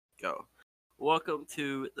go. Welcome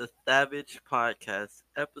to the Savage Podcast,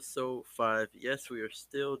 episode 5. Yes, we are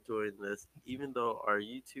still doing this, even though our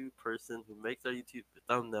YouTube person who makes our YouTube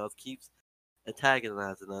thumbnails keeps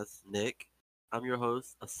antagonizing us, Nick. I'm your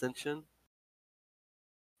host, Ascension.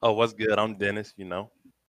 Oh, what's good? I'm Dennis,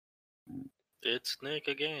 It's Nick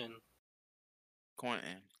again.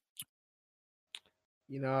 Quentin.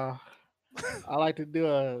 You know, I like to do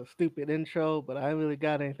a stupid intro, but I ain't really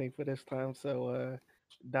got anything for this time. So,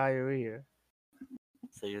 diarrhea.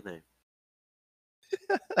 Say your name.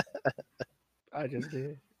 I just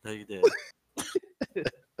did. No, you did.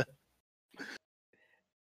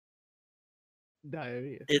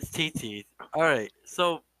 Diarrhea. It's TT. Alright,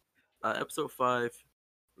 so episode 5,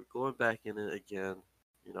 we're going back in it again.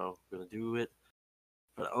 We're going to do it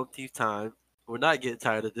for the umpteenth time. We're not getting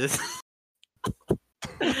tired of this.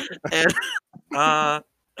 And uh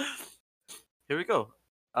here we go.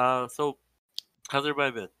 So how's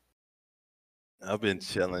everybody been? I've been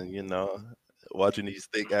chilling, watching these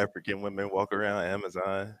thick African women walk around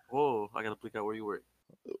Amazon. Whoa, I gotta bleep out where you were.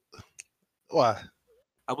 Why?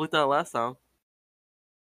 I bleeped out last time.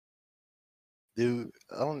 Dude,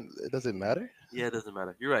 does it matter? Yeah, it doesn't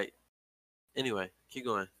matter. You're right. Anyway, keep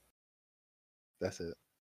going. That's it.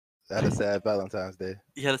 I had a sad Valentine's Day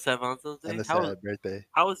You had a sad Valentine's Day? and a How was, sad birthday.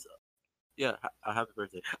 how was happy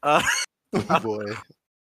birthday. Boy.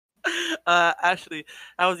 Actually,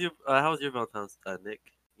 how was your Valentine's, Nick?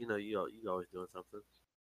 You always doing something.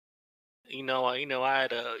 I had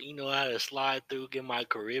to slide through, get my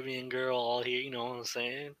Caribbean girl all here. You know what I'm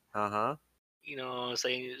saying? Uh-huh. You know what I'm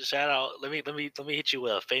saying? Shout out. Let me hit you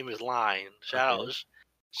with a famous line. Okay.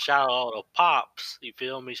 Shout out to Pops. You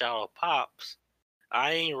feel me? Shout out to Pops.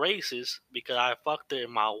 I ain't racist because I fucked her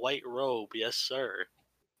in my white robe. Yes, sir.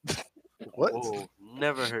 What? Whoa,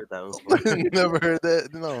 never heard that before. Never heard that.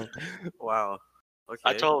 No. Wow. Okay.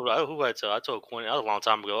 I told I told Quinn. That was a long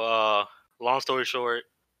time ago. Long story short,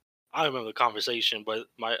 I remember the conversation, but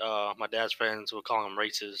my dad's friends were calling him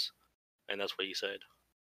racist, and that's what he said.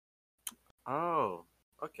 Oh,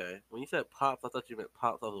 okay. When you said Pops, I thought you meant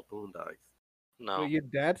Pops of the Boondocks. No, Well, your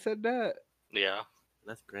dad said that. yeah.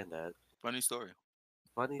 That's granddad. Funny story.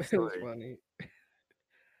 Funny It was story. funny.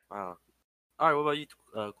 Wow. All right, what about you,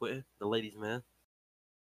 Quentin? The ladies' man.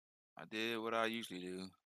 I did what I usually do.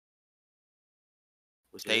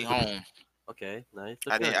 With Stay your- home. Okay, nice.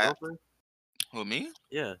 I Okay, didn't- I- girlfriend? Who, me?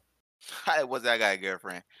 Yeah. I wasn't. I got a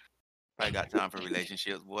girlfriend. I got time for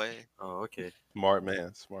relationships, boy. Oh, okay. Smart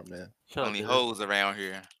man. Smart man. Shut Only up, Dennis. hoes around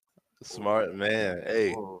here. Smart man.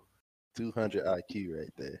 Hey, Whoa. 200 IQ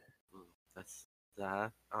right there. That's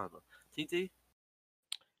that. I don't know. TT?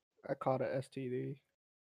 I caught a STD.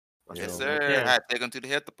 Yes, Yo. sir. Okay. I had to take him to the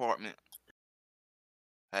health department.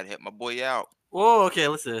 Had to help my boy out. Whoa, okay,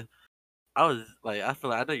 listen. I feel like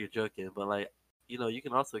I know you're joking, but you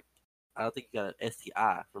can also. I don't think you got an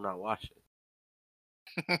STI from not washing.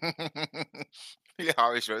 He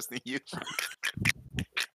always trusting you.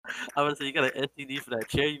 I would say you got an STD for that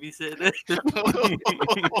chair you be sitting in.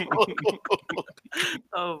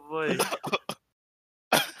 Oh boy.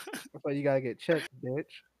 That's why you gotta get checked, bitch.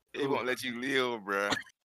 He won't let you live, bruh.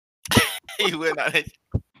 He will not let you.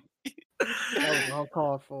 That was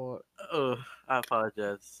uncalled for. Oh, I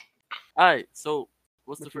apologize. All right, so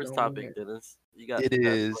what's the But you first don't mean topic, it. Dennis? You got It you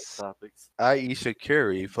got is- first topics. Aisha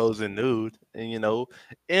Curry posing nude,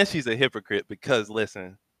 and she's a hypocrite because listen,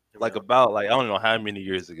 Here we like go. about I don't know how many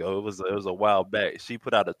years ago, it was a while back. She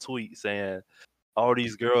put out a tweet saying all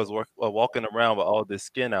these girls are walking around with all this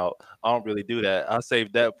skin out. I don't really do that. I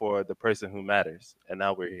saved that for the person who matters, and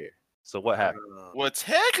now we're here. So what happened? Well,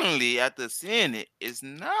 technically, after seeing it, it's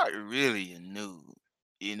not really a nude,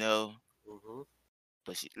 Mhm.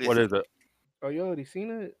 But she, What listen, is it? Oh, you already seen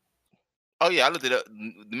it? Oh yeah, I looked it up.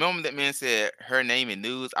 The moment that man said her name in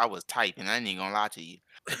news, I was typing. I ain't even gonna lie to you.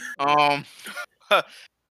 Um,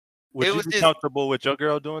 Would it you was be just comfortable with your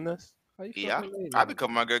girl doing this? How you yeah. spell her name? I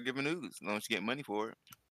become my girl giving news as long as she get money for it.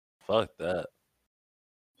 Fuck that.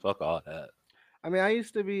 Fuck all that. I mean, I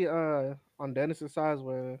used to be on Dennis's side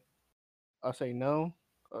where I say no.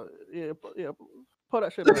 Put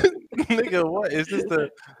that shit back. Nigga, what is this?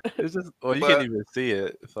 It's just. Well, you can't But even see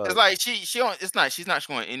it. Fuck. it's like she don't. It's not. She's not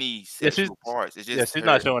showing any Yeah, she's- sexual parts. It's just Yeah, she's her.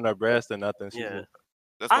 not showing her breast or nothing. She's Yeah. just-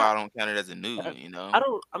 That's why I don't count it as a nude. I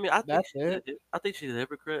don't. I mean, I think That's she's it. I think she's a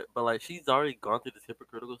hypocrite, but she's already gone through this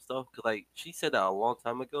hypocritical stuff. Cause she said that a long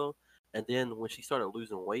time ago, and then when she started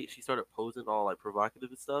losing weight, she started posing all provocative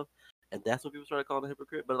and stuff, and that's when people started calling her a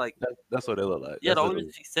hypocrite. But that's what it look like. yeah, That's the what only it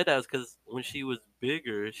reason she said that is because when she was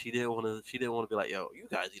bigger, she didn't want to. She didn't want to be like, "Yo, you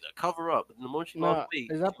guys need to cover up." And the moment she Nah, lost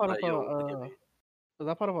weight, is that she part was of like, "Yo, look at her? me." Is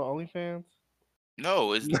that part of her OnlyFans?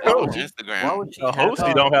 No, it's No. on Why Instagram. would she A have hostie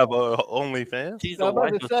that? don't have a OnlyFans. She's So the I'm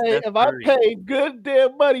about wife to of say, Steph if I Curry. paid good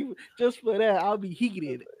damn money just for that, I'll be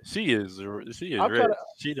heated. She is I'm trying rich. to.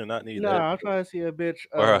 She do not need No, that. I'm trying to see a bitch.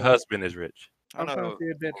 Or her husband is rich. I I'm trying to know see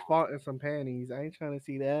a bitch flaunting some panties. I ain't trying to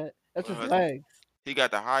see that. That's her just husband. legs. He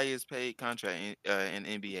got the highest paid contract in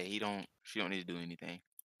NBA. She don't need to do anything.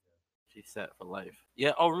 She's set for life.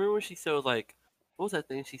 Yeah. Oh, remember when she said was like, what was that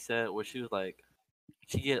thing she said where she was like,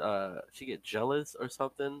 she get jealous or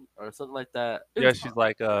something like that. It Yeah, was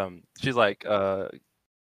she's like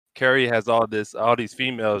Carrie has all these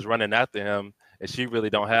females running after him, and she really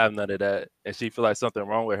don't have none of that, and she feel like something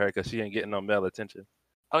wrong with her because she ain't getting no male attention.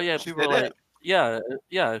 oh yeah. She People said are that. like, yeah,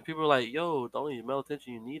 yeah. People are like, yo, the only male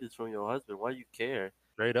attention you need is from your husband. Why you care?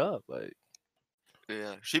 Straight up, like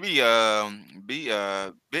Yeah, she be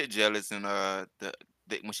bit jealous and the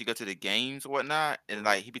when she go to the games or whatnot, and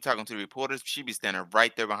like he be talking to the reporters, she be standing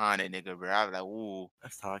right there behind that nigga, bro. I was like, ooh,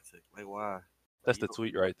 That's toxic. Like why? that's You the don't-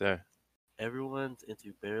 tweet right there. Everyone's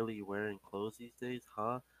into barely wearing clothes these days,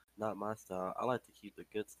 huh? Not my style. I like to keep the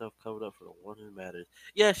good stuff covered up for the one who matters.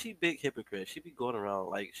 Yeah, she big hypocrite. She be going around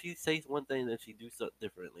like she says one thing then she do something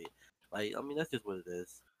differently. Like I mean that's just what it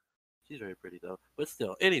is. She's very pretty though, but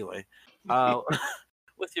still. Anyway, uh,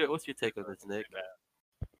 what's your take on this, Nick?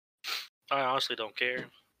 I honestly don't care.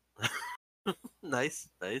 Nice,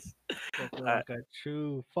 nice. That feel Alright. like a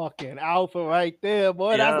true fucking alpha right there,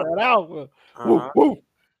 boy. Yeah. That's an alpha. Uh-huh. Woo,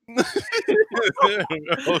 woo.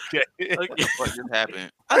 Okay. Okay. what just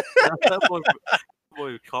happened? that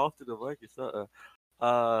boy coughed in the mic or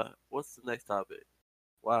something. What's the next topic?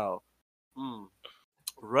 Wow. Hmm.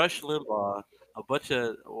 Rush Limbaugh. A bunch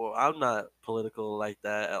of. Well, I'm not political like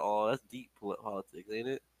that at all. That's deep politics, ain't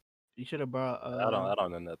it? You should have brought. I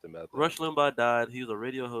don't know nothing about that. Rush Limbaugh died. He was a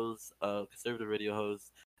radio host, conservative radio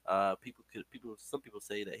host. Some people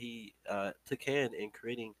say that he took hand in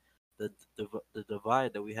creating the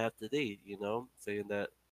divide that we have today. You know, saying that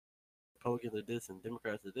Republicans are this and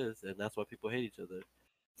Democrats are this, and that's why people hate each other.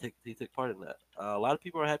 He took part in that. A lot of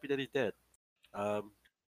people are happy that he's dead. Um,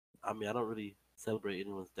 I mean, I don't really celebrate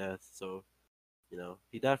anyone's death, so you know,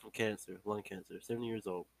 he died from cancer, lung cancer, 70 years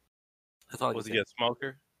old. That's all I can Was say. he a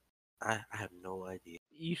smoker? I have no idea.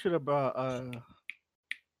 You should have brought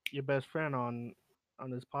your best friend on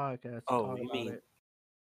this podcast to Oh, talk you about mean it.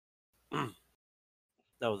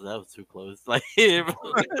 that was too close. Like, yeah,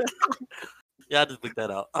 I just looked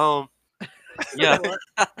that out. Yeah,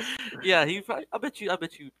 yeah. He probably, I bet you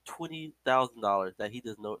 $20,000 that he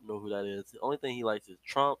doesn't know who that is. The only thing he likes is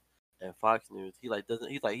Trump and Fox News. He like doesn't.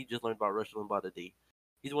 He's like he just learned about Rush Limbaugh today.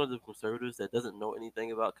 He's one of the conservatives that doesn't know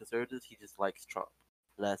anything about conservatives. He just likes Trump.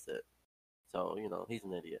 And that's it. So you know he's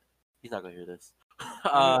an idiot. He's not gonna hear this.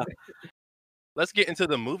 Let's get into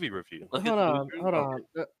the movie review. Let's get Hold to the on, movie. hold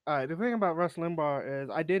Okay. on. All right, the thing about Rush Limbaugh is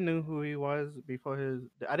I did know who he was before his.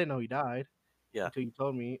 I didn't know he died. Yeah. Until you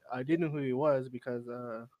told me. I did know who he was because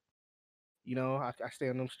you know, I stay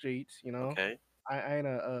on them streets. You know, Okay. I ain't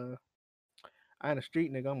I ain't a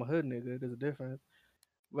street nigga. I'm a hood nigga. There's a difference.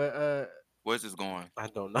 But Where's this going? I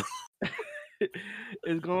don't know.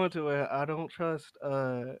 it's going to where I don't trust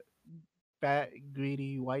fat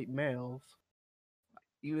greedy white males.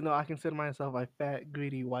 Even though I consider myself a fat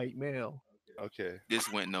greedy white male. Okay. This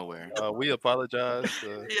went nowhere. We apologize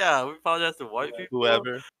to Yeah, we apologize to white people.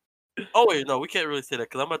 whoever. Oh wait, no, we can't really say that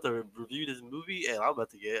because I'm about to review this movie and I'm about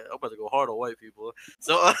to go hard on white people.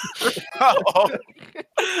 So,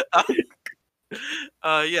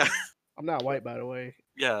 yeah, I'm not white, by the way.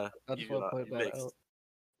 yeah, I just you, want to point you that mixed. out.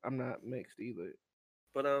 I'm not mixed either.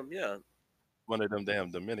 But yeah. One of them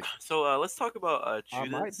damn Dominicans. So let's talk about I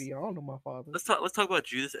Judas. might be on to my father. Let's talk about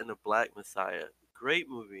Judas and the Black Messiah. Great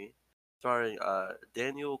movie, starring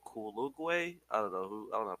Daniel Kaluuya. I don't know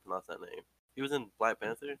how to pronounce that name. He was in Black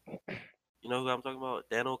Panther. You know who I'm talking about?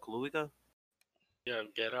 Daniel Kaluuya. Yeah,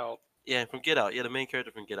 Get Out. Yeah, from Get Out. Yeah, the main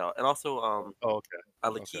character from Get Out, and also Oh, okay.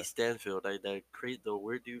 Lakeith Okay. Stanfield, that create the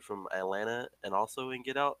weird dude from Atlanta, and also in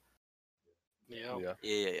Get Out. Yeah.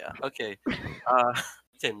 Yeah. Yeah. Okay.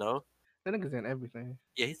 You say no? That nigga's in everything.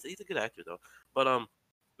 Yeah, he's a good actor though. But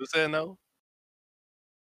Who said no?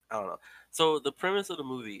 I don't know. So the premise of the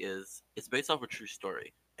movie is it's based off a true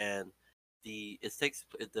story, and the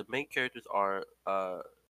main characters are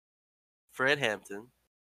Fred Hampton,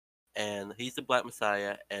 and he's the Black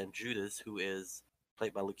Messiah, and Judas, who is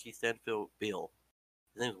played by Lakeith Stanfield, Bill.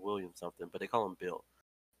 His name is William something, but they call him Bill.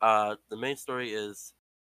 The main story is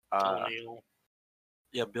O'Neill.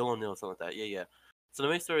 yeah, Bill O'Neill, something like that. Yeah. So the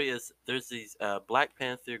main story is there's these Black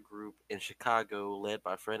Panther group in Chicago led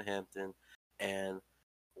by Fred Hampton and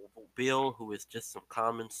Bill, who is just some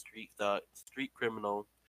common street criminal,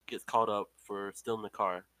 gets caught up for stealing the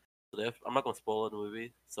car. So I'm not gonna spoil the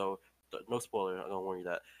movie, so no spoiler. I'm gonna warn you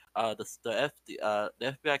that. The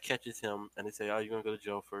FBI catches him and they say, "Oh, you're gonna go to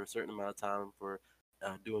jail for a certain amount of time for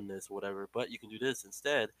doing this, or whatever. But you can do this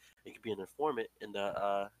instead. You can be an informant in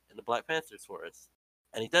the Black Panthers force."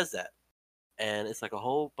 And he does that, and it's like a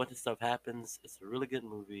whole bunch of stuff happens. It's a really good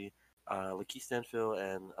movie. Lakeith Stanfield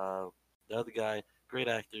and the other guy, great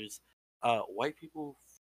actors. White people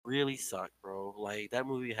really suck, bro. Like that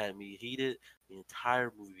movie had me heated the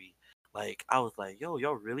entire movie. Like I was like, yo,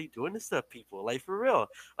 y'all really doing this stuff, people? Like for real?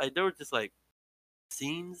 Like there were just like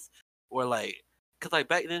scenes where like, cause like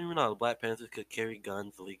back then, the Black Panthers could carry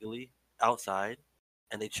guns legally outside,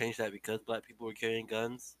 and they changed that because black people were carrying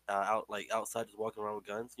guns outside, just walking around with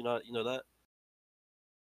guns. You know that?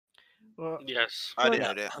 Well, Yes. I well, didn't Yeah.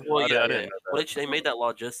 know that. Well, I, yeah, I yeah. didn't know Well, that. they made that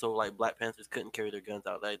law just so like Black Panthers couldn't carry their guns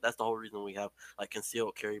out. Like, that's the whole reason we have like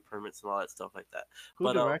concealed carry permits and all that stuff like that. who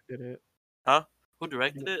But directed it? huh? Who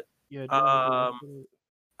directed Do- it? Yeah, do you know who Um, directed it?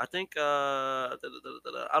 I think I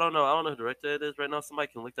don't know. I don't know who director it is right now.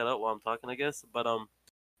 Somebody can look that up while I'm talking, I guess. But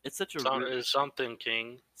it's such a It's something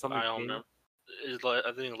King. something I don't King. know.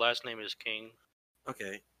 I think his last name is King.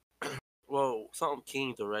 Okay. Well, something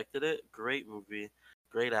King directed it. Great movie,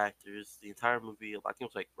 great actors. The entire movie, I think it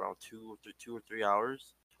was like around 2 or 3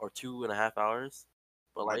 hours, or 2.5 hours.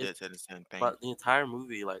 But My like, dad said the same thing. but the entire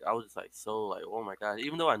movie, like, I was just like so like, oh my god.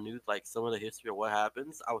 Even though I knew like some of the history of what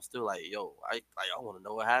happens, I was still like, yo, I want to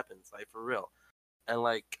know what happens, like for real. And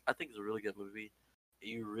like, I think it's a really good movie.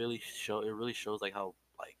 It really shows like how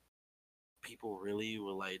like people really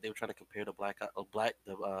were like they were trying to compare the Black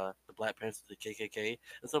Panthers to the KKK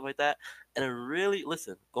and stuff like that. And it really,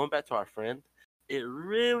 listen, going back to our friend, it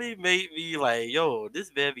really made me like, yo,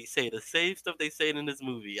 this man be saying the same stuff they saying in this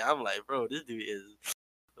movie. I'm like, bro, this dude is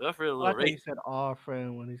for a Oh, I little thought you racist. said our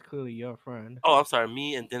friend when he's clearly your friend. Oh, I'm sorry,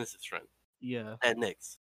 me and Dennis's friend Yeah. at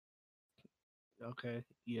Nick's. Okay.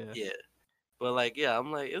 Yeah. Yeah. But like, yeah,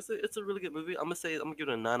 I'm like, it's a really good movie. I'm gonna give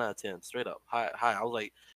it a 9 out of 10, straight up. High. I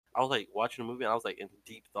was like watching the movie and I was like in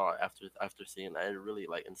deep thought after seeing that. It really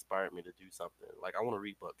like inspired me to do something. Like I want to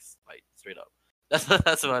read books, like straight up.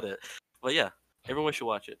 That's about it. But yeah, everyone should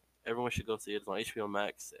watch it. Everyone should go see it. It's on HBO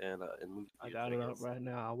Max and movie I theaters, got I it up guess. right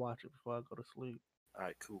now. I'll watch it before I go to sleep. All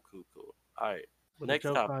right, cool. All right, But the next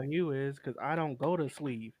joke topic. on you is because I don't go to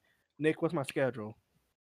sleep. Nick, what's my schedule?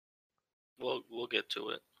 We'll get to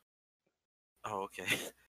it. Oh, okay.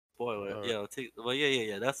 Spoiler. All right. Yeah, well,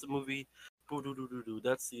 yeah. That's the movie. Boo-doo-doo-doo-doo.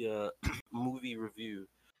 That's the movie review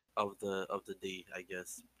of the day, I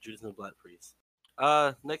guess. Judas and the Black Priest.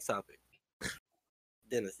 Next topic.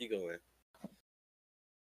 Dennis, you go in.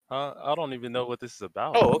 I don't even know what this is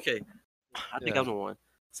about. Oh, okay. I think Yeah. I'm the one.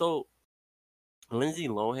 So Lindsay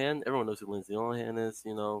Lohan, everyone knows who Lindsay Lohan is.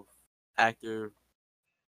 Actor,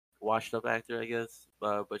 washed up actor, I guess.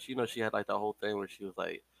 But she had like that whole thing where she was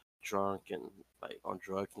like drunk and like on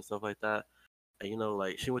drugs and stuff like that. And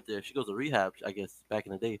like she goes to rehab, I guess, back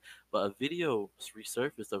in the day. But a video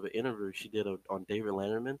resurfaced of an interview she did on David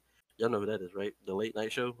Letterman. Y'all know who that is, right? The late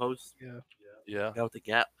night show host, Yeah. Yeah. guy with the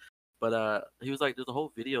gap. But he was like, there's a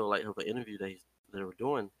whole video like of an interview they were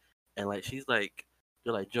doing, and like she's like,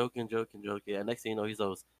 they're like joking. And next thing you know, he's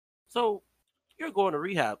goes, so you're going to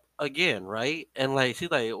rehab again, right? And like she's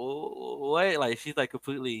like, what? Like she's like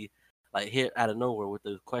completely like hit out of nowhere with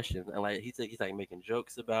the question, and like he's like making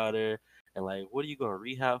jokes about her, and like, what are you going to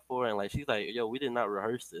rehab for? And like she's like, yo, we did not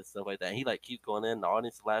rehearse this, stuff like that. And he like keeps going in, the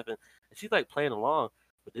audience is laughing, and she's like playing along,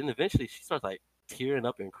 but then eventually she starts like tearing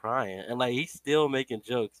up and crying, and like he's still making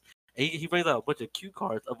jokes. And he brings out a bunch of cue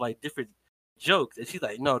cards of like different jokes, and she's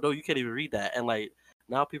like, no, you can't even read that. And like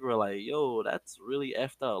now people are like, yo, that's really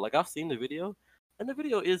effed up. Like I've seen the video, and the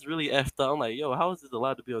video is really effed up. I'm like, yo, how is this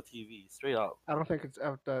allowed to be on TV? Straight up. I don't think it's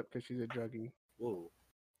effed up because she's a druggie. Whoa.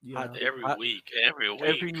 Yeah. Every week. Every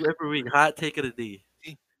week. Hot take of the day.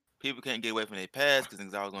 See, people can't get away from their past because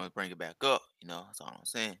things always going to bring it back up. That's all I'm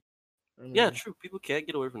saying. I Yeah, mean, true. People can't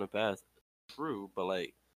get away from the past. True, but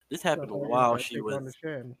like this that's happened all you while gotta she take on the was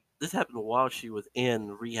chin. this happened while she was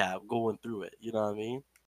in rehab going through it. You know what I mean?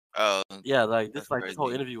 Oh, Yeah, like that's this whole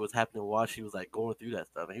crazy. interview was happening while she was like going through that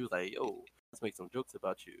stuff, and he was like, "Yo, let's make some jokes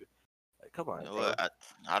about you." Like, come on, You know bro. what?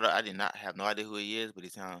 I did not have no idea who he is, but he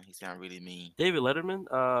sound really mean. David Letterman.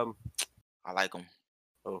 I like him.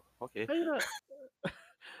 Oh, okay. How you not?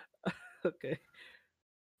 Okay.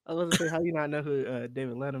 I was gonna say how you not know who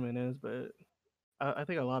David Letterman is, but I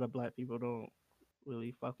think a lot of black people don't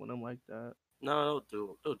really fuck with him like that. No,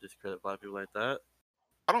 don't discredit black people like that.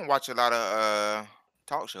 I don't watch a lot of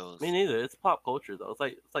talk shows. Me neither. It's pop culture though. It's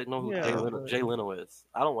like know who Yeah, Jay but Leno is.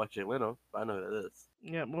 I don't watch Jay Leno, but I know who that is.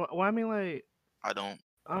 yeah. Well, I mean, like, I don't.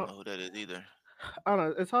 I don't know who that is either. I don't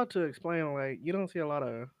know. It's hard to explain. Like you don't see a lot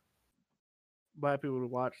of black people who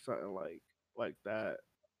watch something like that.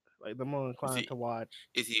 Like they're more Is inclined to he watch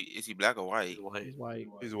is he black or white? He's white. these white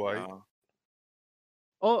He's white.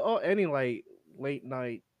 or any like late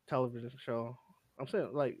night television show. I'm saying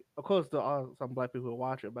like of course there are some black people who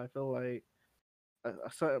watch it, but I feel like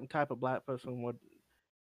a certain type of black person would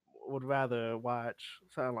rather watch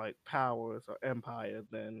something like Powers or Empire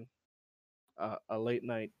than a late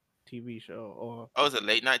night TV show or Oh, it's a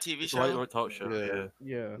late night TV It's a white show. talk show. Yeah.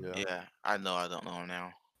 yeah. Yeah. Yeah, I know. I don't know him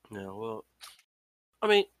now. Yeah. Well, I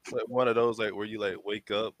mean, It's like one of those like where you like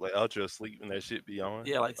wake up like out your sleep and that shit be on.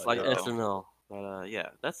 yeah, like it's like uh, SNL. But yeah,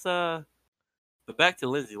 that's But back to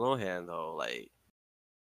Lindsay Lohan though, like,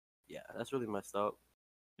 yeah, that's really messed up.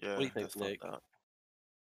 Yeah, do you think, that's fucked Nick? up.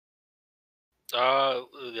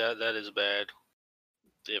 That is bad.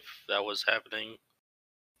 If that was happening,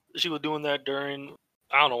 she was doing that during.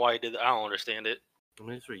 I don't know why he did that. I don't understand it. I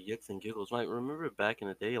mean, it's for yicks and giggles. Like, remember back in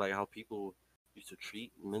the day, like how people used to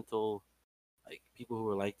treat mental, like people who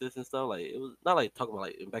were like this and stuff. Like it was not like talking about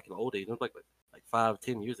like back in the old days. It was like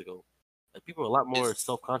 5-10 years ago. Like people are a lot more It's-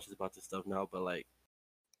 self conscious about this stuff now. But like,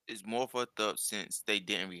 It's more fucked up since they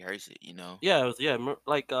didn't rehearse it. You know. yeah, it was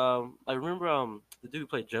like I remember the dude who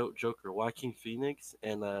played Joker, Joaquin Phoenix,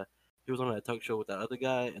 and he was on that talk show with that other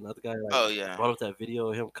guy, and the other guy like Oh yeah. brought up that video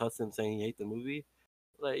of him cussing saying he hate the movie.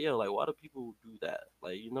 Like, yo, like why do people do that?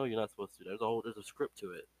 Like, you know you're not supposed to. There's a script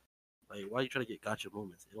to it. Like, why are you trying to get gotcha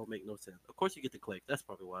moments? It don't make no sense. Of course you get the click. That's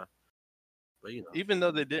probably why. But you know. Even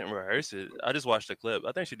though they didn't rehearse it, I just watched the clip.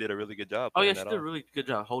 I think she did a really good job. Oh yeah, pulling she that did a off. really good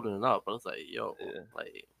job holding it up. But it's like, yo, Yeah.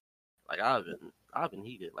 like I've been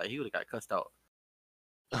heated. Like he would have got cussed out.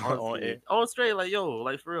 On Honestly. air. Oh, straight, like yo,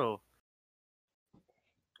 like for real.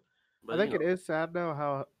 I think it is sad though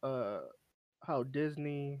how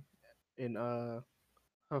Disney and her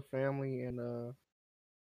family and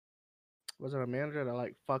was it a manager that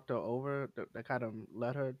like fucked her over that kind of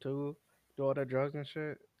let her to do all the drugs and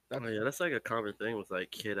shit. Oh yeah, that's like a common thing with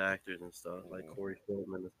like kid actors and stuff, like Corey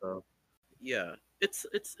Feldman and stuff. Yeah, it's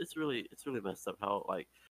really messed up how like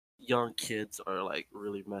young kids are like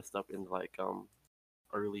really messed up in like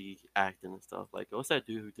early acting and stuff. Like what's that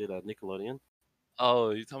dude who did Nickelodeon? Oh,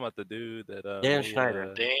 you talking about the dude that Dan made,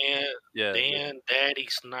 Schneider. yeah, Dan Daddy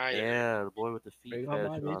Snyder. Yeah, the boy with the feet. Bring on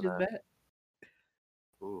my fetish and all bitches that. back.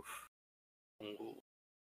 Oof.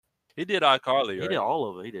 he did iCarly, He right? did all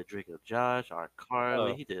of it. He did Drake and Josh,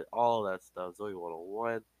 iCarly. Oh. He did all that stuff. Zoe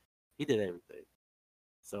 101. He did everything.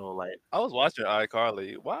 So like, I was watching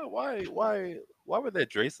iCarly. Why were they why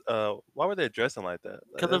were they dressing like that? Like,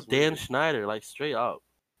 because that's of Dan weird. Schneider, like straight up.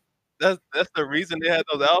 That's the reason they had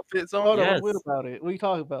those outfits on. Hold on, Yes. what's weird about it? What are you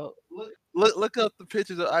talking about? Look up the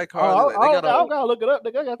pictures of iCarly. Oh, Like, they got I gotta look it up.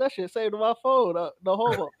 Nigga, I got that shit saved on my phone. The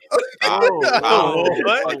whole. Stop. Oh, Stop.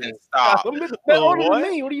 what? Fucking stop. They're Oh, older what? than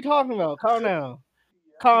me. What are you talking about? Calm down.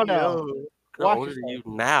 Calm down. Yo. They're Watch older than you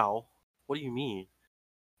yourself. now. What do you mean?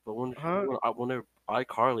 But Huh? when they're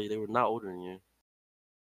iCarly, they were not older than you.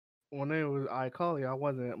 When it was iCarly, I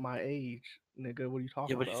wasn't my age, nigga. What are you Yeah,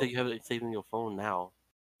 talking but you about? said you have it saved in your phone now.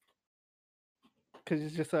 Because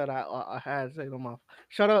it's just that I had saved on my.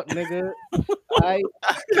 Shut up, nigga. I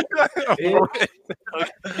Okay.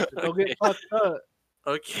 don't get fucked up.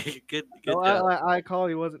 Okay, good Don't act job. like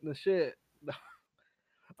iCarly wasn't the shit.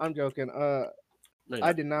 I'm joking. No, you're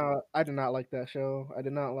I not. did not like that show. I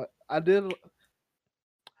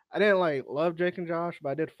didn't like love Drake and Josh, but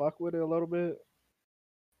I did fuck with it a little bit.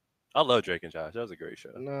 I love Drake and Josh. That was a great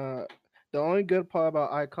show. And the only good part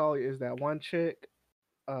about iCarly is that one chick.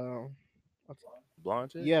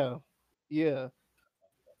 Blonde chick? Yeah.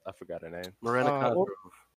 I forgot her name. Miranda what- Cosgrove.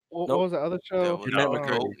 What Nope. was the other show? No, Jeanette no,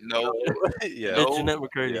 McCurdy. no. yeah, It's Jeanette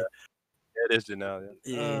McCurdy. Yeah. It is Janelle.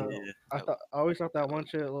 Yeah. Yeah. I always thought that one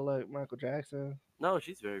chick looked like Michael Jackson. No,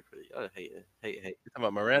 she's very pretty. I hate it. Hate. You talking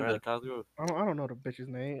about Miranda? Miranda Cosgrove. I don't know the bitch's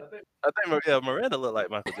name. I think Miranda looked like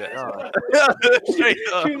Michael Jackson. Yeah. Straight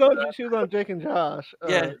up. She was on Drake and Josh.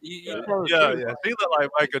 Yeah, you told the Yeah, truth. yeah. She looked like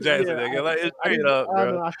Michael Jackson, Yeah, nigga. Like it's I straight didn't- up, I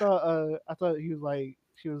don't bro. know. I thought he was like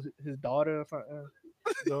she was his daughter or something.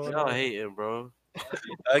 Y'all hating, bro.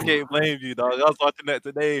 I can't blame you, dog. I was watching that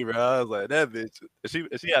today, bro. I was like, that bitch.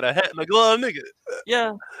 She had a hat and a glove, nigga.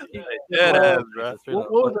 Yeah. Yeah, Well, ass, bro. Straight What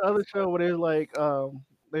up. was the other show where there's like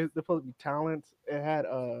they're supposed to be talents? It had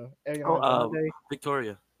Ariana Grande.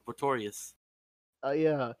 Victorious.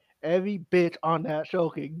 Yeah, every bitch on that show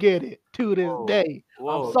can get it to this Whoa. day.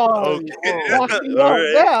 Whoa. I'm sorry. Okay. Watch me All up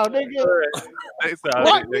right. now, nigga. Next topic,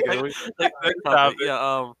 What? nigga. Next Next topic. topic.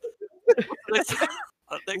 Yeah. Next,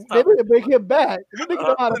 Next They topic. need to bring him back. This nigga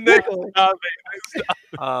know how to Next pick 'em. topic.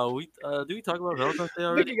 Do we talk about Valentine's Day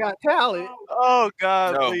already? Nigga got talent. Oh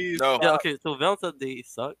God, No, please. no. Yeah. Okay. So Valentine's Day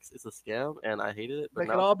sucks. It's a scam, and I hated it. But They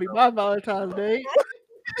could now, all be my Valentine's Day.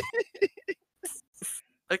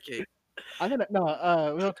 okay. I think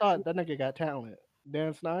real talk. That nigga got talent.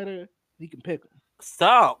 Dan Snyder, he can pick him.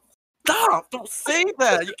 Stop. Don't say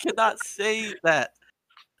that. You cannot say that.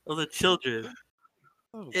 Those are children.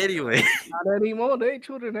 Oh, Anyway, Not anymore. They ain't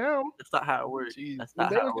children now. that's not how it works. Jeez. That's When not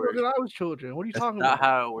they how was it works. children, I was children. What are you That's talking not about?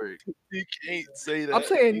 how it works. You can't say that. I'm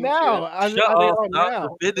saying You now. Shut They up. are Stop now.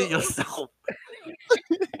 defending yourself.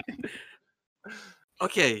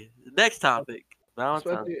 Okay. Next topic.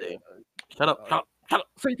 Valentine's Especially, Day. Shut up. Shut up. Shut up.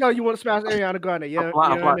 So you tell you want to smash Ariana Grande? Yeah, I'm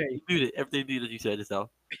blind. I'm yeah, blind. nay. You muted everything new that you said just now.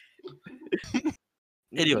 Yeah.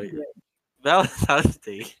 Anyway, Valentine's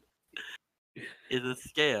Day is a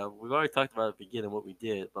scam. We've already talked about at the beginning what we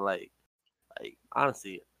did, but like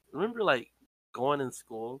honestly, remember like going in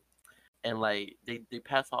school and like they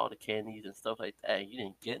pass all the candies and stuff like that, and you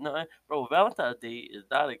didn't get nothing, bro. Valentine's Day is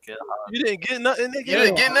not a good holiday. You didn't get nothing, nigga. You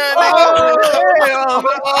didn't get none, Oh, nigga. damn.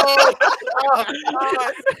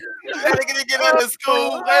 That nigga didn't get none to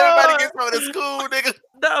school. Everybody gets something to school, nigga.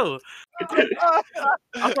 No,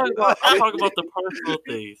 I'm talking about the personal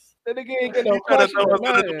things. That nigga ain't get no You trying to question throw or us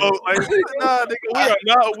under the nothing. boat? Like, nah, nigga, we are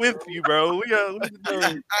not with you, bro. We are.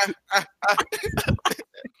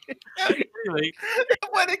 Anyway,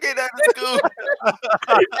 When they get out of school,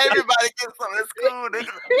 everybody gets something to school,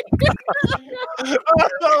 nigga.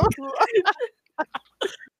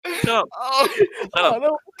 shut up. Oh, Shut Oh,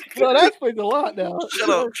 up. no, that explains a lot now. Shut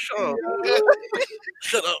up. Shut up.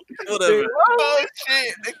 Shut up. Nigga, Whatever. oh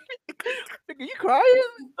shit. nigga, you crying?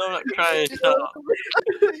 No, I'm not crying. Shut up.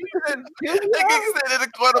 Nigga sitting in the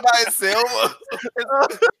corner by himself.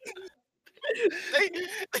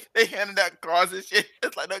 they handing out cards and shit.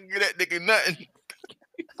 It's like, don't give that nigga nothing.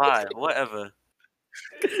 Fine. Whatever.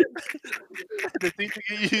 The teacher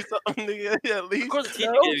give you something, nigga. At Of least. course, the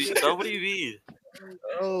teacher No. gave you stuff. What do you mean?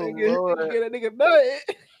 Oh Nigga, Lord. get that nigga nothing.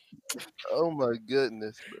 Oh my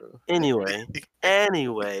goodness, bro. Anyway,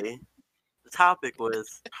 the topic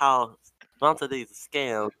was how Valentine's Day is a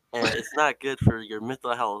scam and it's not good for your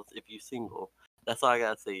mental health if you're single. That's all I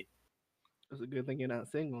gotta say. It's a good thing you're not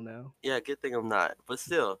single now. Yeah, good thing I'm not, but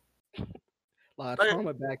still. A lot of But-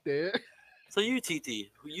 trauma back there. So you,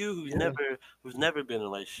 TT, who's Yeah. never been in a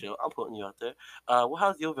relationship, I'm putting you out there. Well,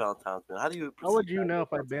 how's your Valentine's been? How do you? How would perceive you that know your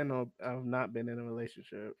if I've Valentine's- not been in a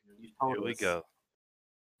relationship? You told Here we us. go.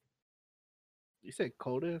 You said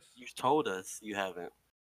coldest? You told us you haven't.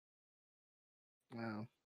 Wow.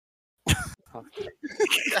 I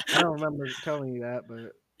don't remember telling you that,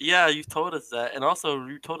 but Yeah, you told us that, and also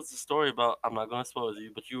you told us a story about. I'm not gonna expose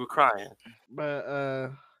you, but you were crying.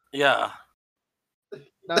 Yeah,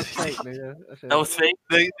 that's fake, nigga. that was fake.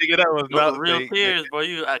 Nigga, that was Those not were real fake, tears, bro.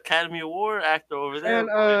 You Academy Award actor over there. And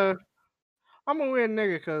boy. I'm a weird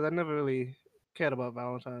nigga because I never really cared about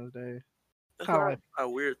Valentine's Day. That's kinda not like- a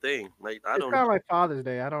weird thing. Like I It's don't. kind of like Father's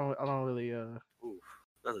Day. I don't really Oof,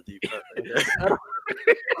 that's a deep cut. Right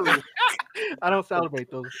there. I don't celebrate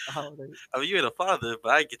those holidays. I mean, you ain't a father, but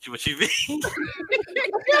I get you what you mean.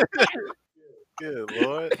 Good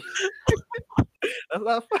Lord. That's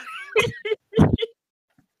not fun.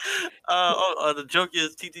 The joke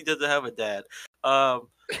is TT doesn't have a dad. For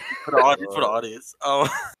the audience.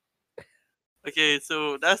 Okay,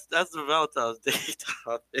 so that's the Valentine's Day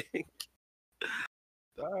topic.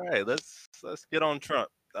 All right, let's get on Trump.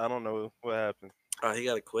 I don't know what happened. He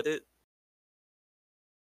gotta quit it.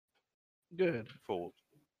 Good. Fool.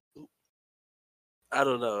 I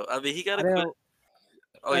don't know. I mean, he I gotta quit. didn't,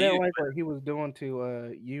 Oh, I didn't you? like what he was doing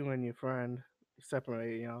to you and your friend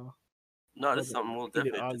separating y'all. No, this was is a something we'll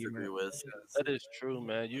heated definitely disagree argument. with. That is true,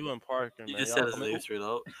 man. You and Parker, You man. just y'all said his coming- name straight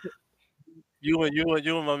up. You and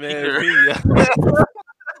my man Peter. V.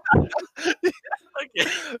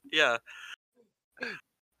 Okay, yeah. You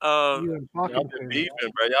and Y'all Parker been between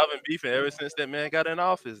beefing, bro. Y'all been beefing ever since that man got in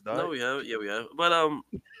office, dog. No, we have. Yeah, we have. But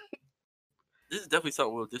this is definitely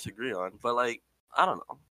something we'll disagree on. But like, I don't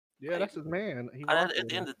know. Yeah, that's his man. He At walked the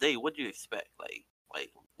with end of the day, what do you expect? Like,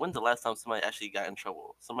 when's the last time somebody actually got in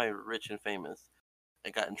trouble? Somebody rich and famous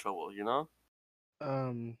and got in trouble, you know?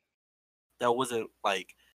 him. That wasn't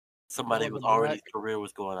like somebody wasn't was already black. career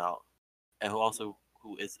was going out, and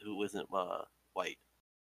who isn't white.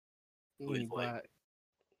 Who is white? Black.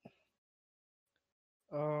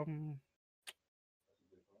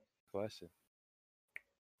 Question.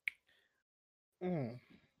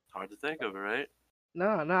 Hard to think of it, right? No,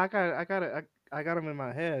 I got him in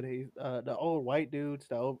my head. He's the old white dudes.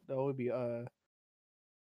 The old be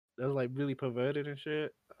that was like really perverted and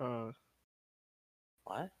shit.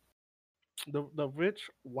 What? The rich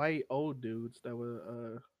white old dudes that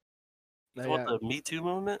were You they want got the Me Too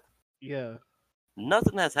movement? yeah.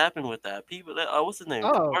 Nothing has happened with that. People, what's his name?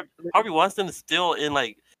 Oh, Harvey Weinstein is still in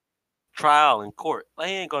like trial in court. Like,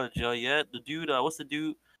 he ain't going to jail yet. The dude, what's the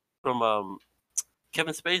dude from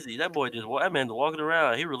Kevin Spacey? That boy that man's walking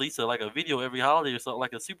around. He released like a video every holiday or something,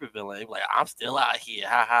 like a super villain. He like, I'm still out here,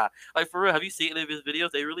 ha ha. Like, for real, have you seen any of his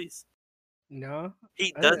videos they release? no,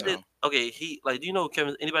 He I does didn't. it. Okay, he like. Do you know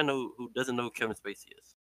Kevin? Anybody know who doesn't know who Kevin Spacey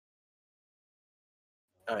is?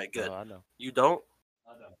 All right, good. No, I know. You don't?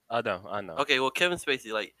 I know. Okay, well, Kevin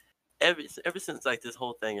Spacey, like, ever since like this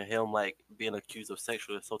whole thing of him like being accused of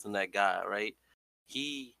sexually assaulting that guy, right?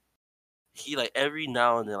 He like every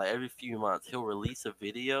now and then, like every few months, he'll release a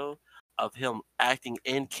video of him acting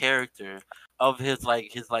in character of his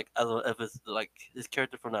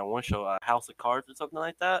character from that one show, House of Cards or something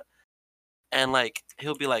like that, and like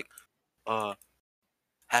he'll be like,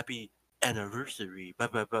 happy anniversary, blah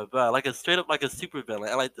blah blah blah, like a straight up like a super villain.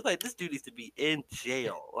 And like this dude needs to be in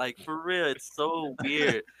jail. Like, for real, it's so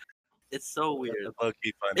weird. It's so weird. It's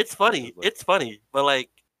low-key funny. It's funny. It's low-key. It's funny, but like,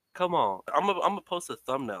 come on. I'm gonna post a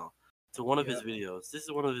thumbnail to one of Yeah. his videos. This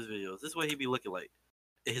is one of his videos. This is what he be looking like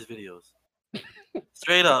in his videos.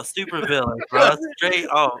 Straight up, super villain, bro. Straight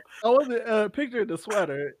up. I wasn't picturing the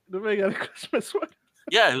sweater. The man got a Christmas sweater.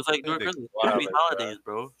 Yeah, it was like That during nigga Christmas, wild, happy bro. holidays,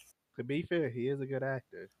 bro. To be fair, he is a good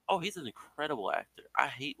actor. Oh, he's an incredible actor. I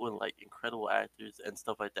hate when like incredible actors and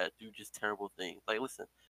stuff like that do just terrible things. Like, listen,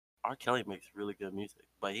 R. Kelly makes really good music,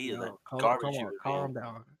 but he is a No, garbage come on, human calm being.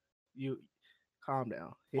 down. You calm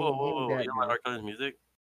down. He Whoa, ain't whoa, whoa! that You don't like good. R. Kelly's music?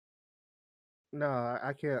 No,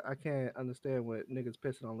 I can't. I can't understand what niggas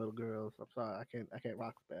pissing on little girls. I'm sorry. I can't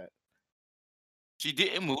rock with that. She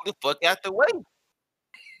didn't move the fuck out the way.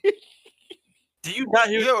 Do you not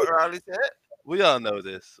hear? You hear what Riley said? We all know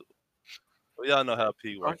this. We all know how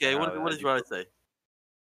P works. Okay, and what how does you- Riley say?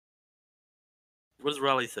 What does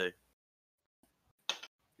Riley say?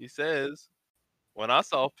 He says, when I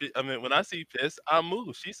see piss, I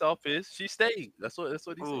move. She saw piss, she stayed. That's what he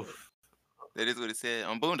said. Oof. That is what it said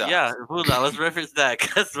on Boondocks. Yeah, hold on. Let's reference that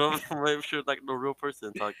because I'm sure like no real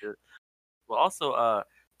person talking. But also,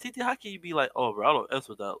 TT, how can you be like, oh, bro, I don't mess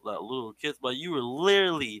with that little kids, but you were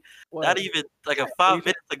literally What? not even like a 5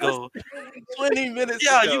 minutes ago. 20 minutes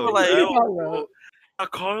Yeah, ago. you were like, bro. yo,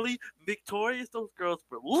 Carly, Victorious, those girls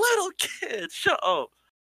were little kids. Shut up.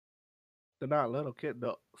 They're not little kid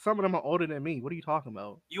though. Some of them are older than me. What are you talking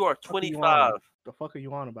about? You are Fuck are you 25. on? The fuck are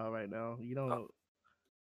you on about right now? You don't.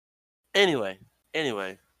 Anyway,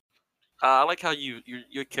 I like how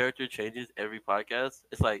your character changes every podcast.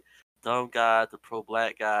 It's like dumb guy to pro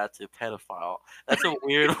black guy to pedophile. That's a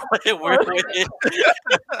weird weird way.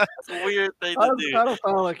 That's a weird thing I to don't, do. I don't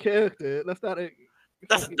sound like character. That's not a.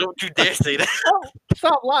 Don't you dare say that.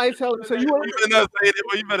 Stop lying, telling. So you want You better not say it,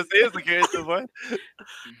 but you better say it's a character, boy.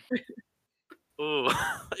 Ooh.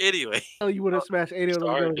 Anyway, you would have smashed any of those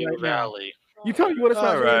girls Stardew right now. Valley. You tell me you would have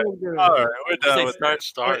smashed any Alright. of those girls. All right, we're say done with that.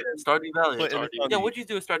 Stardew Valley. Put in the Yeah, funny. what'd you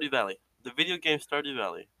do with Stardew Valley? The video game Stardew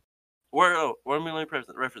Valley. Where am I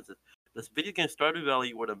references? This video game Stardew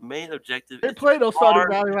Valley, where the main objective They is play those Stardew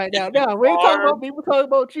Valley right now. No, we ain't talking about me. We're talking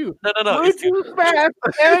about you. no. Would you smash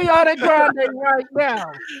Ariana Grande right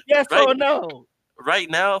now? Yes or Right. no? Right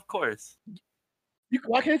now, of course.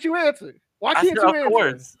 Why can't you answer? Why I can't said, you of answer?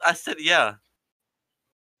 course. I said, yeah.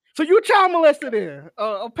 So you a child molester then?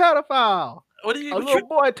 A pedophile? What do you? A little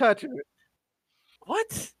boy toucher?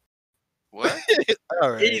 What? What?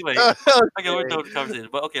 All right. Anyway, okay, we're done with the conversation.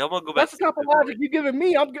 But okay, I'm gonna go back. That's the type of logic you're giving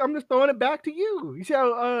me. I'm just throwing it back to you. You see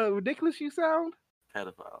how ridiculous you sound?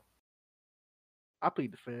 Pedophile. I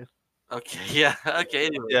plead the fifth. Okay, yeah. Okay,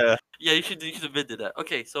 anyway. Yeah. Yeah, you should admit to that.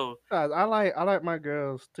 Okay, so Guys, I like my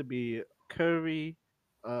girls to be curvy,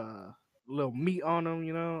 little meat on them.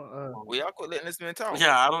 You know. We all quit letting this man talk.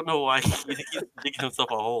 yeah, I don't know why he keeps digging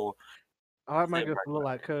himself a hole. I like my Same girls right to look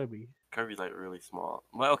like Kirby. Kirby's like really small.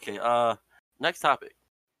 Well, okay, next topic.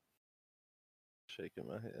 Shaking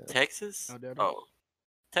my head. Texas? Oh, there it is. Oh.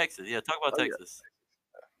 Texas. Yeah, talk about Oh, yeah. Texas.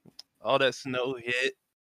 All that snow hit,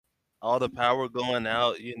 all the power going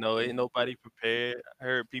out. You know, ain't nobody prepared. I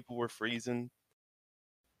heard people were freezing.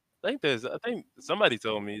 I think somebody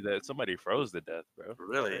told me that somebody froze to death, bro.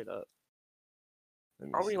 Really? Straight up. Let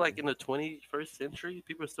me Are we see. like in the 21st century?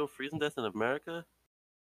 People are still freezing death in America?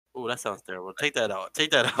 Oh, that sounds terrible. Take that out.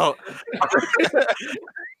 Take that out.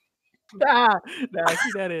 Nah,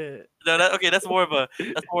 see that is. No, okay, that's more of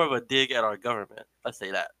a dig at our government. Let's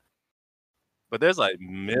say that. But there's like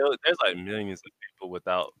millions of people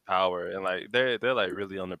without power, and like they're like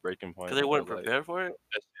really on the breaking point. Because they weren't like, prepared for it.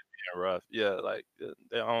 that shit being rough. Yeah, like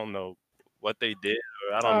I don't know what they did,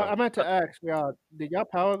 or I don't know. I meant to ask y'all, did y'all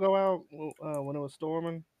power go out when it was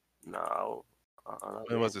storming? No,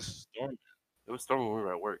 It was a storm. it was storming when we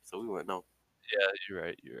were at work, so we went no. Yeah, you're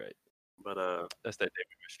right. You're right. But That's that day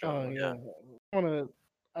we were Oh struggling. yeah.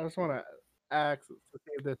 I just wanna ask to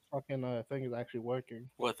see if this fucking thing is actually working.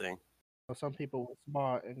 what thing? Some people were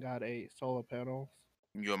smart and got a solar panels.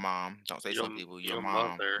 Your mom. Don't say some people. Your your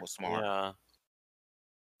mom mother. was smart. Yeah,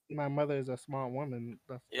 My mother is a smart woman.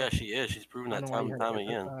 yeah, she is. She's proven I that don't know why time you and had to time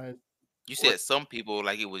again. emphasize. You said some people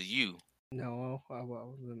like it was you. No, I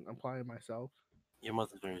wasn't implying myself. Your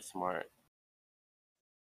mother's very smart.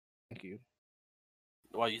 Thank you.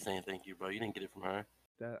 Why are you saying thank you, bro? You didn't get it from her.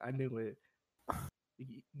 That I knew it.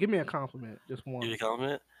 Give me a compliment, just one. You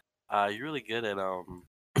comment? You're really good at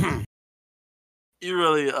you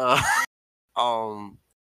really um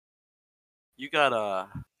you got uh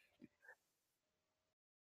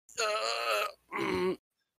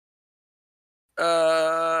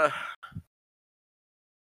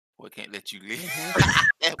Boy can't let you live.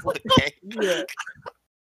 Mhm. That boy can't. Yeah,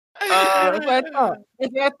 uh that's what I thought.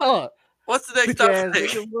 That's what I thought. what's the next Bitch ass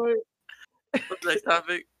topic? nigga, boy. What's the next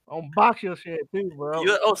topic? On box your shit too, bro.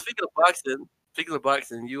 Speaking of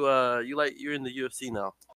boxing, you're in the UFC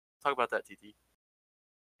now. Talk about that, TT.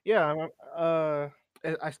 Yeah,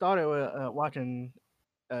 I started with watching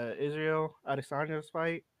Israel Adesanya's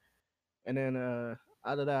fight, and then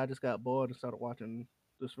after that, I just got bored and started watching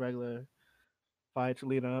just regular fights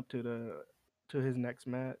leading up to his next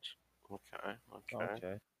match. Okay.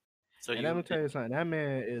 Okay. So And let me tell you something, that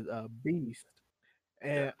man is a beast.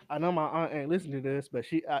 And I know my aunt ain't listening to this, but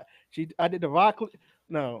I did the rock.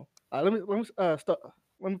 No, let me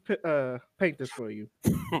paint this for you.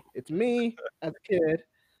 It's me as a kid,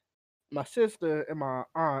 my sister, and my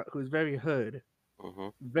aunt, who's very hood,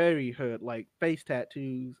 like face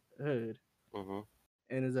tattoos, hood, Mhm.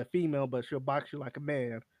 and is a female, but she'll box you like a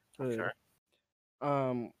man, hood. Okay.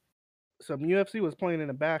 Some UFC was playing in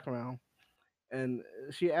the background, and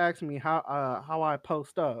she asked me how I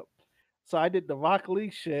post up. So I did the Rock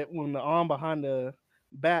Lee shit when the arm behind the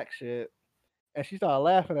back shit, and she started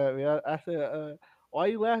laughing at me. I said, "Why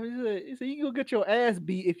you laughing?" She said, "You gonna get your ass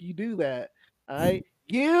beat if you do that." All right.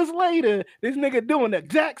 Years later, this nigga doing the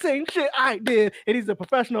exact same shit I did, and he's a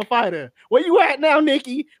professional fighter. Where you at now,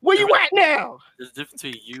 Nikki? Where you at now? There's a difference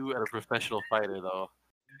between you and a professional fighter, though.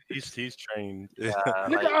 He's trained. Nigga,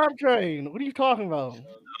 Like, I'm trained. What are you talking about?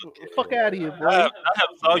 Fuck out of here, boy. I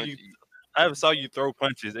have saw you throw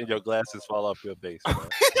punches and your glasses fall off your face, bro.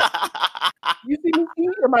 You see me eat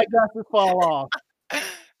or my glasses fall off?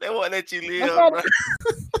 They won't let you That's live, not, bro.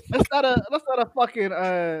 that's not a fucking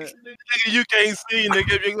Nigga, you can't see,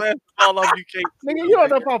 nigga. If your glasses fall off, you can't see. nigga. You don't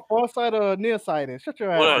know if I'm farsighted or nearsighted. Shut your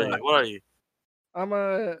what ass are you? up. What are you? I'm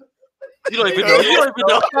You don't even know. You don't even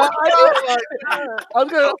know. I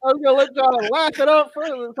was gonna let y'all laugh it up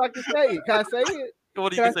first so I can say it. Can I say it?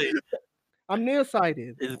 What do you say? I'm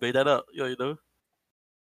nearsighted. You just made that up. You know.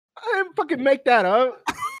 I didn't fucking make that up.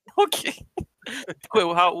 Okay. Wait.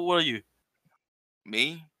 What are you?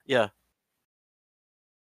 Me? Yeah.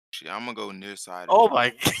 Shit, I'm gonna go nearsighted. Oh my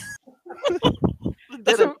god.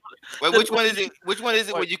 That's, Wait, which one is it? Which one is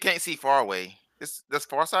it where Wait. you can't see far away? That's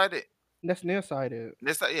farsighted. that's nearsighted.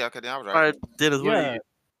 Yeah, okay, then I was All right. right, Dennis. What are Yeah. you?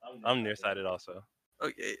 I'm nearsighted also.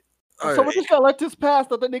 Okay. So All we right. just gotta let this pass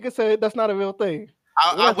that the nigga said that's not a real thing.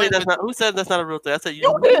 I Who went said that's with, not? Who said that's not a real thing? I said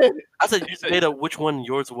You did. I said you made up which one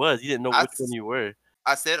yours was. You didn't know I which one you were.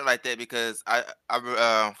 I said it like that because I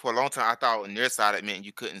for a long time I thought nearsighted meant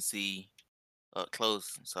you couldn't see up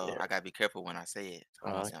close. So Yeah. I gotta be careful when I say it. I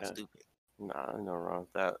don't want to sound Okay. stupid. Nah, ain't no wrong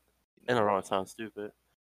with that. Ain't no wrong with sounding stupid.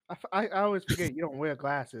 I always forget you don't wear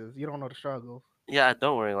glasses. You don't know the struggle. Yeah, I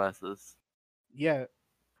don't wear glasses. Yeah.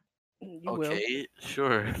 You will. Okay,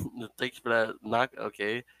 sure. Thanks for that knock.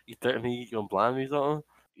 Okay, you threaten me? You gonna blind me or something?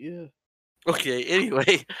 Yeah. Okay.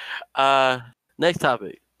 Anyway, next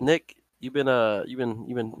topic. Nick, you've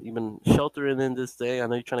been sheltering in this thing. I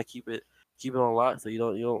know you're trying to keep it on lock, so you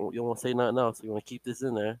don't want to say nothing else. You want to keep this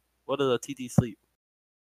in there. What does a TT sleep?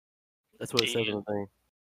 That's what it says on the thing.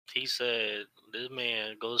 He said this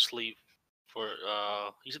man goes to sleep for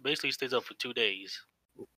he basically stays up for 2 days.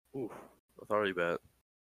 Oof, that's already bad.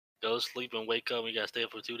 Goes to sleep and wake up. He got to stay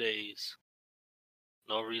up for 2 days.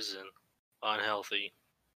 No reason. Unhealthy.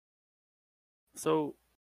 So,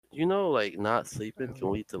 like not sleeping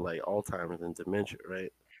can lead to like Alzheimer's and dementia,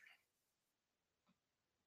 right?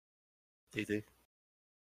 TT,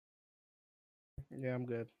 Yeah, I'm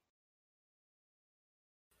good.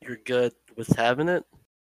 you're good with having it.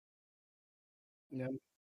 Yeah.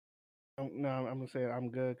 No, I'm gonna say I'm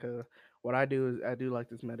good because what I do is I do like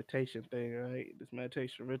this meditation thing, right? This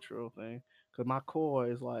meditation ritual thing. Cause my core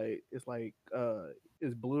is like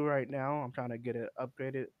it's blue right now. I'm trying to get it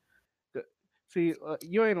upgraded. G- See,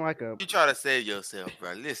 you ain't like a You try to save yourself,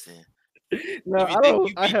 bro. Listen, no. I don't.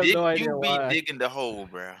 you I be have no you idea be why. digging the hole,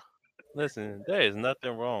 bro. Listen, there is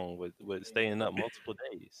nothing wrong with staying up multiple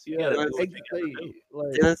days. You Yeah, gotta do Dennis, what you gotta do. exactly.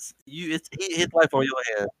 Like Dennis, his life on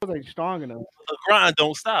your hand. I ain't strong enough. The grind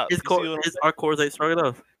don't stop. His You see core, what I'm saying? our cores ain't strong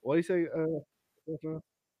enough. What do you say? What's up?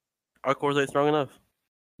 Our cores ain't strong enough.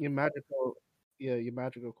 Your magical, yeah, your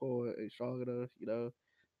magical core ain't strong enough. You know,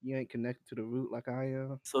 you ain't connected to the root like I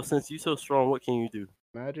am. So since you so strong, what can you do?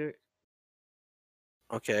 Magic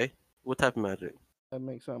Okay, what type of magic? that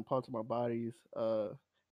makes certain parts of my bodies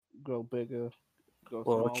grow bigger, grow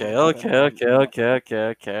Well, smaller. okay. Depending on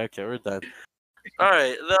We're done. All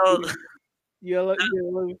right, no, yeah, let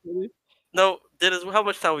me finish. no, Dennis, how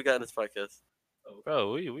much time we got in this podcast?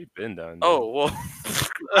 Bro, we've been done. Dude. Oh well,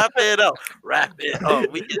 wrap it up. Wrap it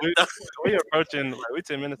up. We we approaching like we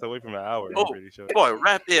 10 minutes away from an hour. Oh, I'm pretty sure. boy,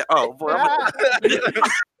 wrap it up. Boy,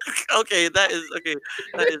 okay, that is okay.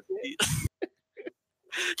 That is.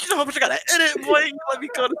 You know how much I gotta edit, boy. You let me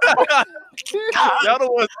go to. Y'all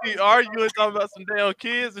don't want to see arguing talking about some damn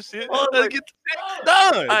kids and shit. Oh, Let's like- get the shit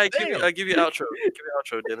done. All right, Damn. I'll give you outro. Give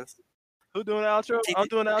me outro, Dennis. Who doing the outro? I'm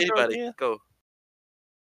doing the outro Anybody, again. go.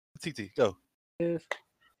 TT, go. Is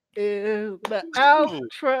the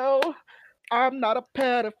outro? I'm not a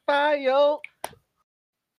pedophile.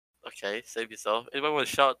 Okay, save yourself. Anybody want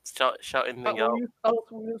to shout anything What out? else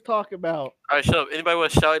we was talking about? All right, shut up. Anybody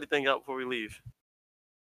want to shout anything out before we leave?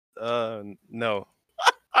 No.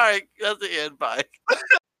 All right, that's the end. Bye.